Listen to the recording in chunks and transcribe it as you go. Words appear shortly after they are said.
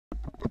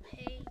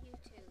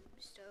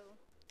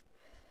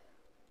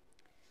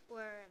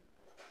Where,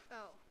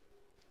 oh,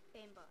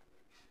 aimbot.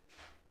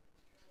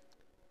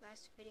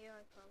 Last video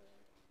I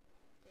probably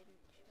didn't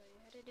show you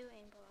how to do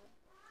aimbot.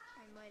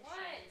 I might have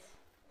shown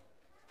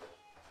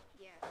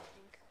you. Yeah, I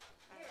think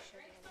I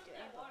showed you how to do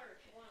aimbot.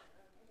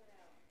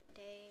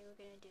 Today we're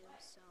gonna do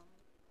some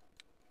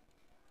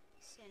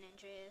San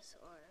Andreas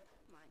or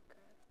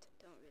Minecraft.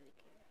 Don't really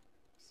care.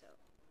 So,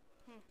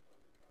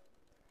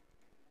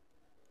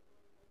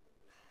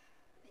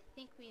 I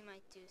think we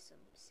might do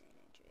some San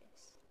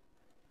Andreas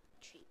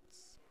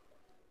cheats.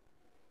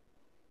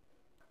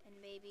 And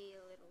maybe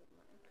a little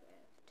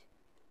Minecraft.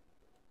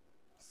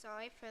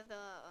 Sorry for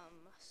the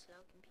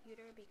slow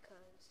computer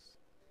because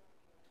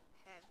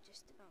I have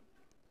just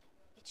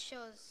it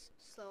shows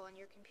slow on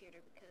your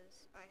computer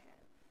because I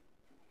have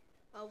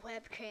a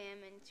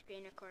webcam and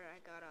screen recorder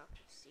I got off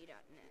of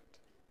C.net.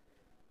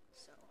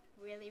 So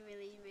really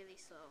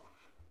slow.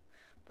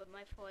 But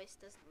my voice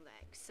doesn't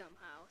lag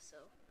somehow,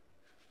 so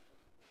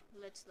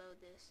let's load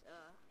this.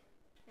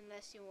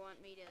 Unless you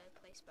want me to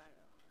play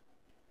Spyro.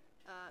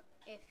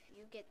 If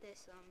you get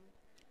this,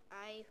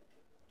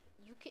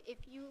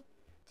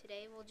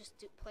 today we'll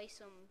just play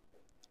some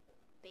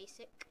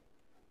basic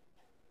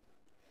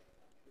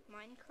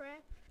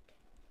Minecraft.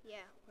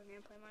 Yeah, we're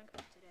gonna play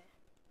Minecraft today.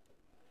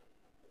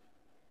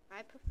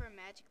 I prefer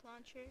Magic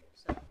Launcher,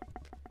 so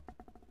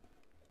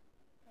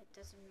it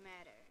doesn't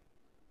matter.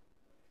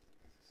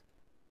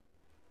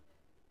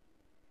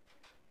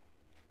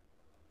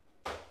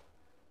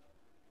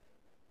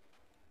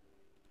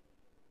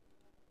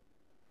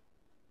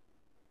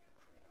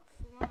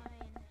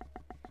 Offline.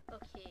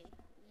 Okay,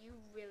 you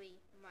really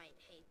might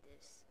hate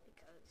this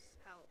because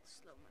how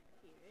slow my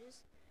computer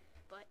is,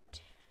 but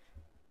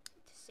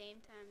at the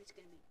same time it's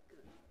gonna be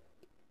good.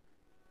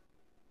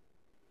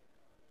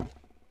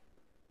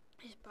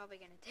 It's probably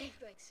gonna take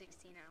like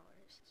 16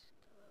 hours to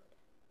load.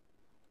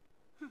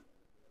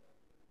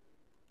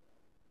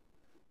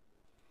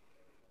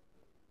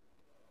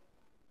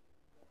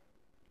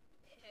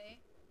 Okay.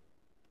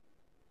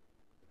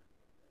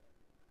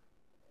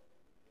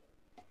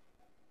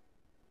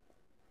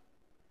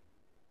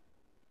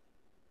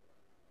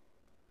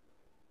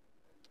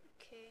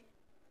 Okay.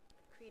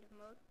 Creative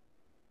mode.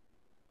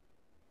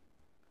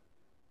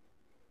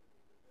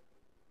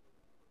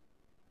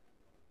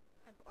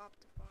 I've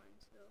Optifine,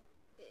 so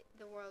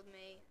the world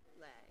may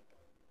lag.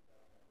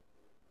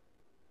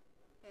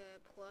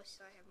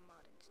 Plus, I have a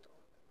mod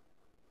installed.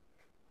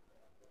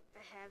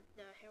 I have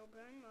the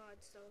Herobrine mod,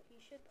 so he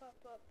should pop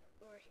up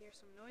or hear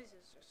some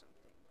noises or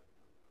something.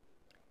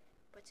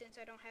 But since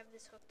I don't have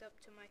this hooked up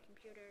to my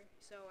computer,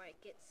 so I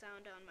get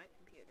sound on my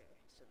computer,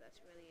 so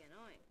that's really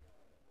annoying.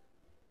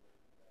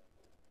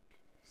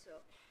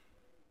 So,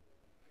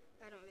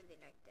 I don't really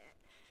like that.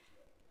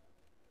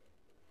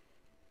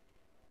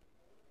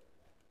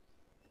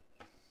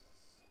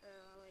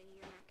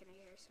 You're not gonna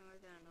hear some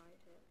of the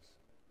noises.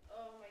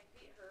 Oh, my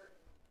feet hurt.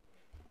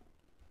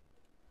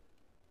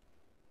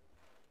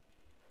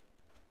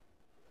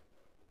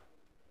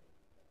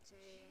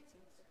 Today, I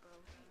think the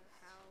boat has a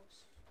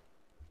house.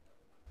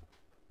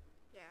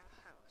 Yeah,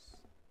 house.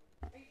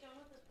 Are you done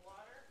with this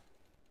water?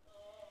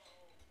 Oh,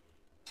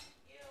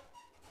 you.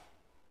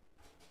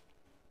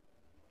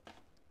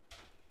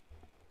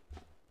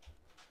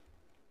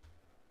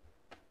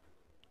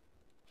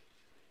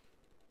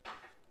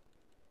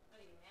 What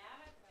are you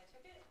mad if I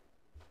took it?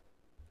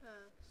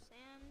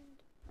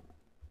 Sand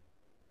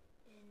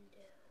and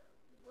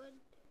wood,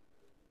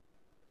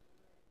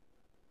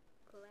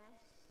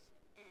 glass,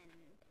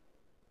 and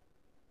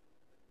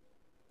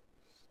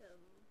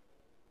some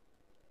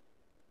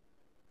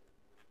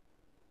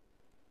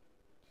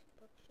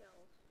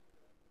bookshelves,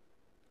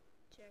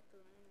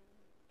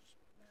 jack-o'-lanterns,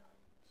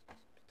 melons,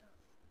 some stuff.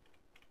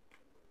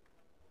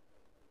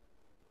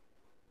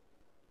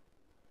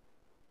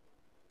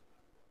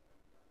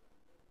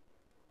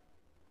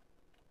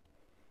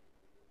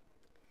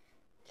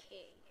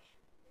 Okay.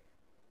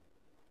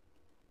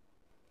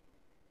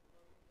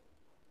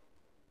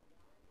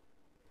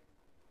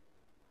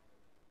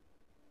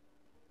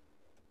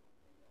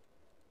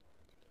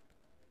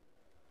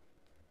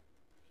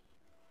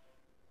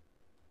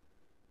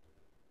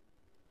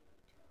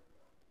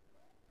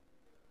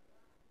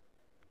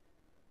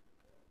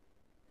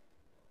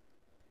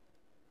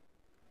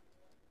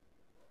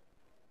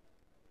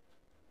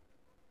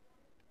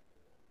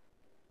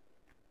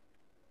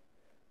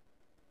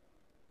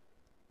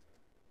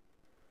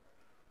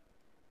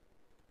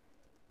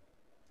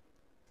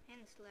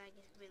 And this lag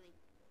is really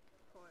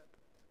horrible.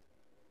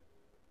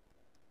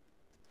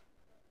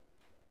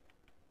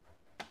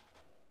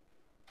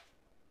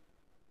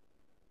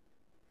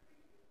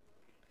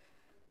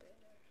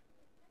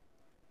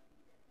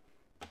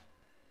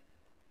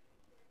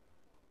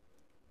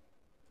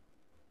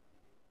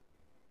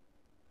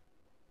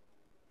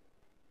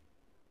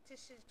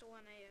 This is the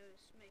one I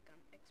always make on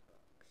Xbox.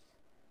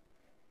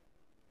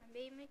 I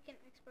may make an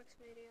Xbox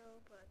video,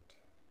 but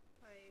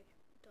I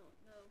don't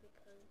know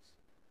because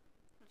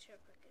I'm not sure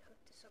if I could hook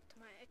this up to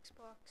my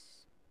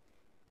Xbox,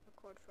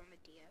 record from a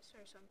DS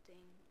or something.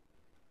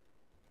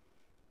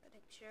 I But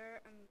I'm sure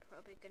I'm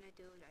probably gonna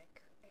do like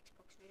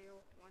Xbox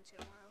video once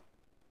in a while.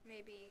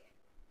 Maybe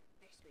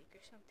next week or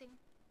something.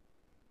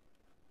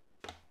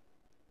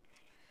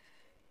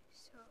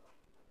 So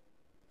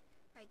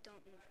I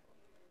don't know.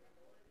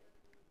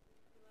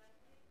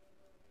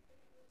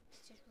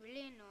 It's just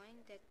really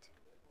annoying that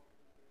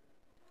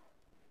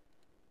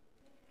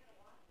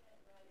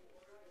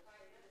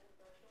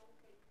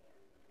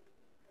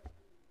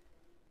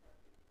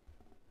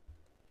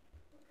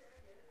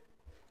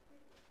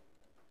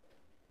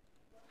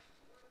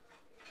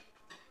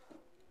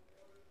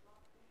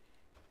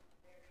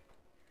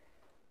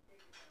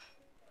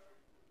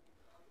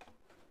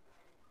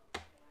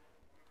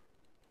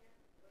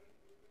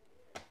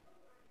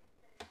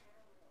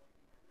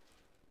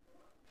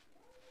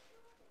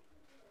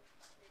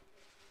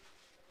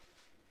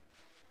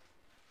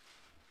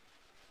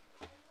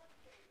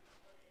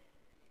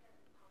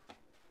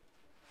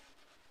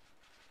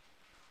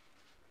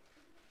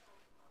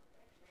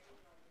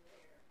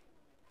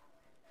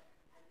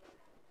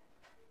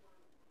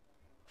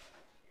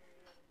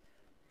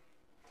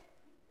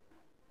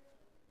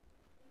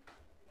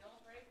You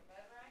almost ready for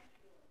bed, right?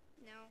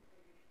 no.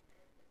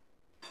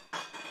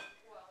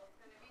 Well, it's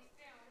gonna be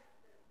soon.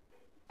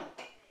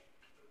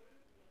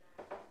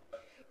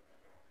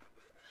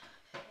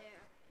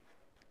 Yeah.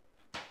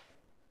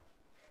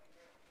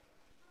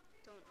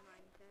 Don't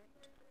mind that.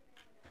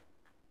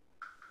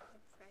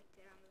 The fact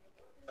that I'm like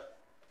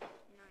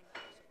 9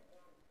 years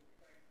old.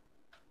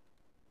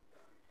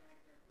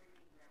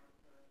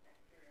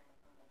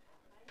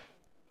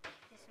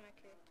 This is my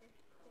character.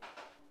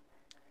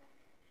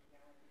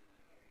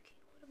 Okay,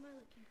 what am I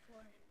looking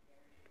for?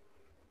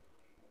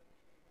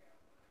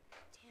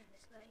 Damn,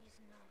 this light is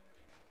not.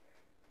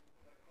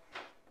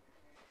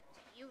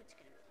 To you, it's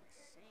gonna be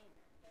insane.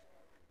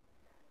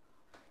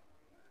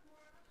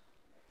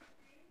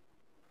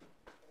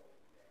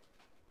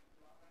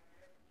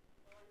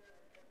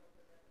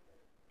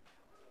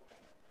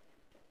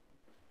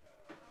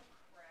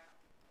 Crap.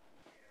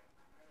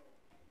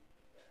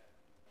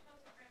 Tell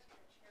us the rest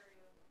of your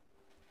Cheerios.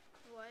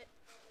 What?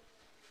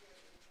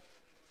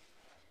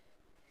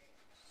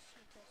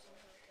 She doesn't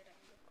know that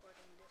I'm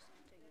recording this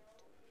onto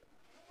YouTube.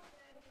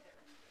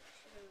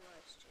 She'll do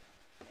live stream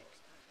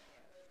next time.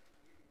 Yeah.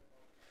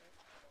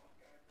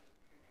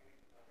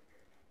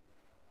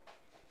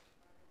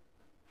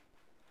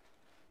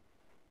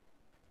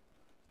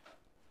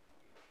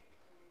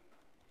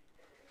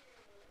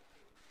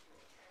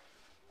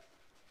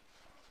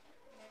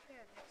 Maybe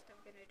next I'm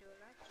gonna do a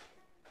live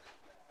stream.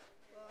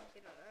 Well, I'm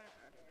gonna learn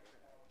how to do a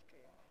live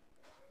stream.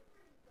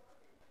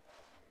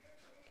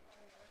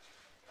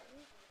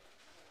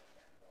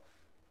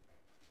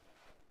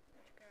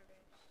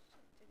 Subscribers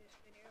to this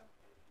video.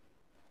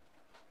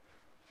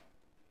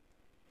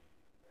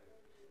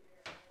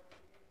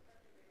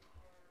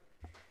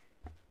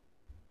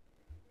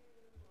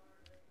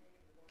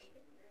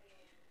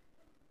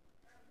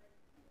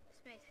 This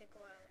may take a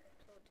while to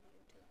upload to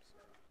YouTube,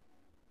 so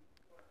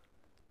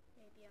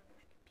maybe on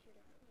my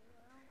computer for a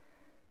while.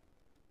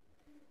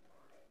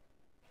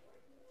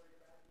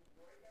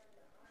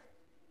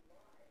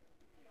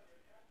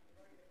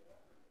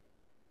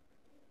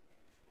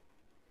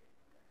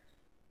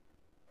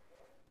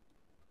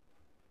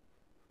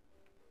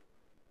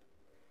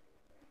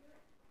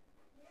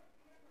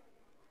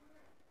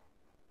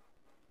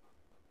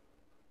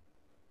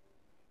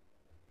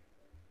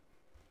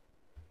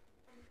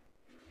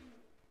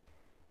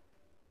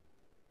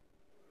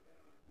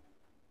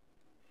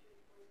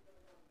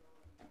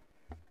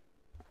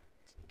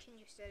 Can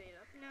you set it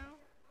up now?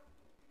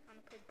 I'm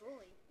gonna play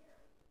Bully.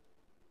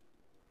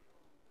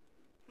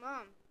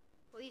 Mom,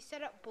 will you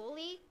set up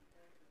Bully?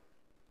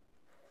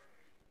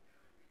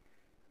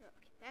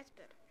 Okay, that's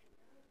better.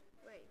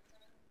 Wait.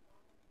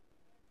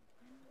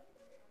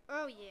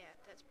 Oh yeah,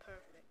 that's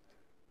perfect.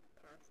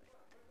 Perfect.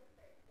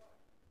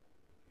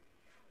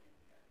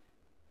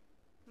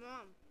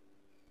 Mom,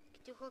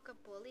 could you hook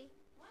up Bully?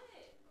 What?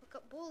 Hook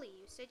up Bully.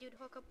 You said you'd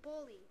hook up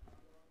Bully.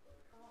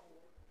 Oh.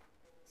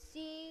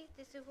 See,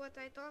 this is what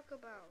I talk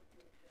about.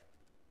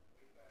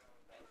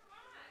 It's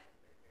fine.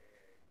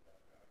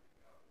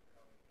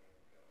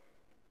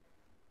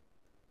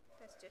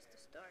 That's just the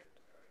start.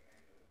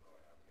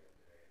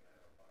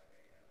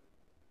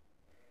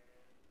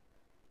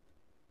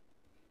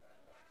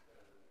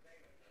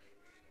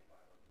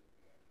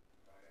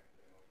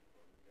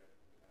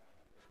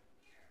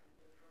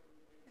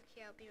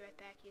 Okay, I'll be right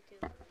back,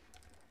 YouTube.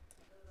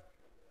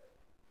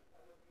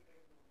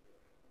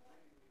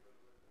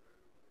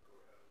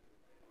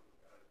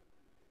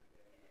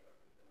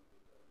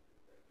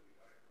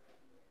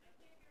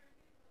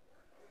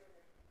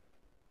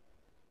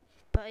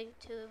 Bye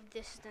YouTube,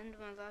 this is the end of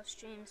my live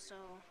stream, so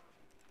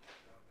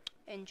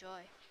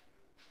enjoy.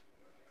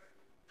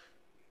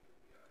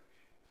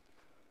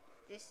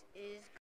 This is